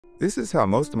This is how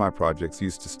most of my projects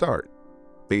used to start.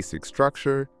 Basic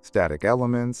structure, static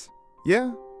elements.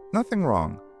 Yeah, nothing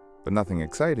wrong, but nothing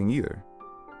exciting either.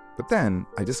 But then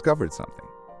I discovered something.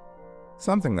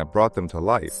 Something that brought them to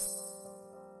life.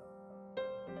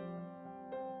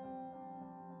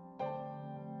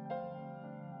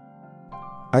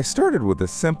 I started with a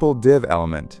simple div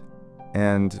element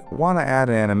and want to add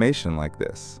an animation like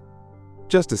this.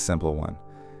 Just a simple one.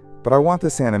 But I want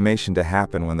this animation to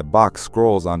happen when the box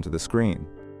scrolls onto the screen.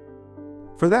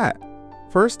 For that,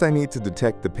 first I need to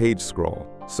detect the page scroll,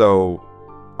 so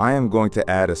I am going to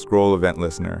add a scroll event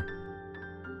listener.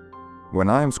 When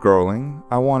I am scrolling,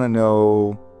 I want to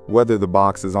know whether the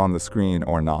box is on the screen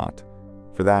or not.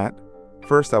 For that,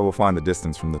 first I will find the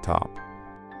distance from the top.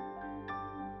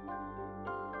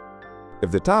 If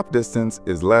the top distance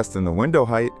is less than the window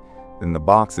height, then the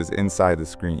box is inside the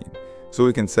screen, so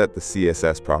we can set the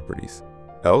CSS properties.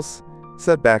 Else,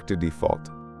 set back to default.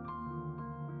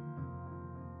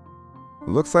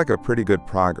 Looks like a pretty good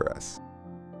progress.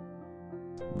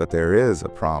 But there is a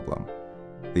problem.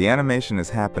 The animation is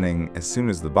happening as soon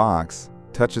as the box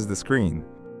touches the screen.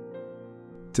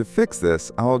 To fix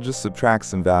this, I will just subtract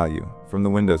some value from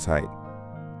the window's height.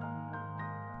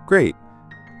 Great!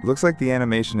 Looks like the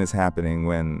animation is happening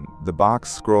when the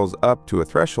box scrolls up to a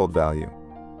threshold value.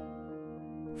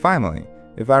 Finally,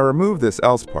 if I remove this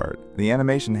else part, the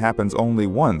animation happens only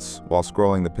once while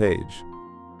scrolling the page.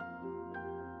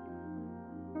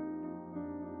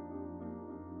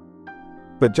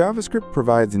 But JavaScript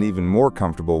provides an even more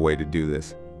comfortable way to do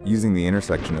this, using the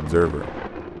intersection observer.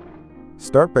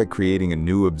 Start by creating a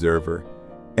new observer,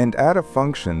 and add a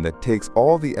function that takes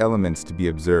all the elements to be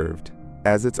observed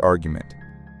as its argument.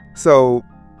 So,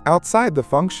 outside the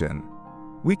function,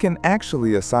 we can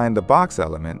actually assign the box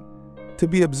element to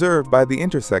be observed by the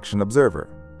intersection observer.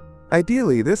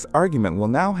 Ideally, this argument will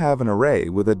now have an array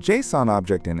with a JSON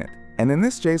object in it, and in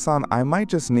this JSON I might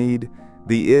just need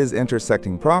the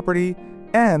isIntersecting property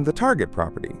and the target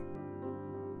property.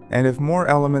 And if more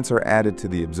elements are added to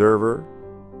the observer,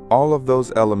 all of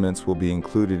those elements will be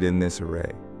included in this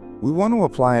array. We want to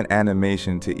apply an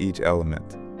animation to each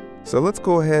element. So let's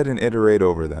go ahead and iterate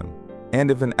over them. And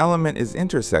if an element is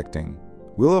intersecting,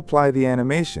 we'll apply the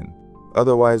animation,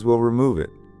 otherwise we'll remove it.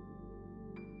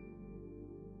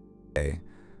 Okay,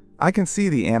 I can see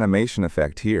the animation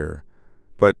effect here,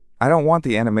 but I don't want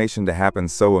the animation to happen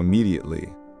so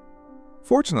immediately.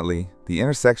 Fortunately, the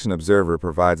intersection observer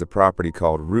provides a property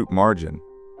called root margin.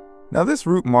 Now this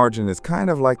root margin is kind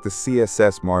of like the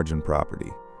CSS margin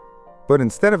property, but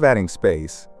instead of adding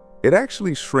space, it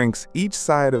actually shrinks each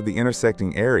side of the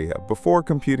intersecting area before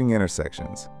computing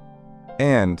intersections.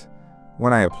 And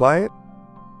when I apply it,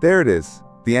 there it is,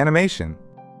 the animation.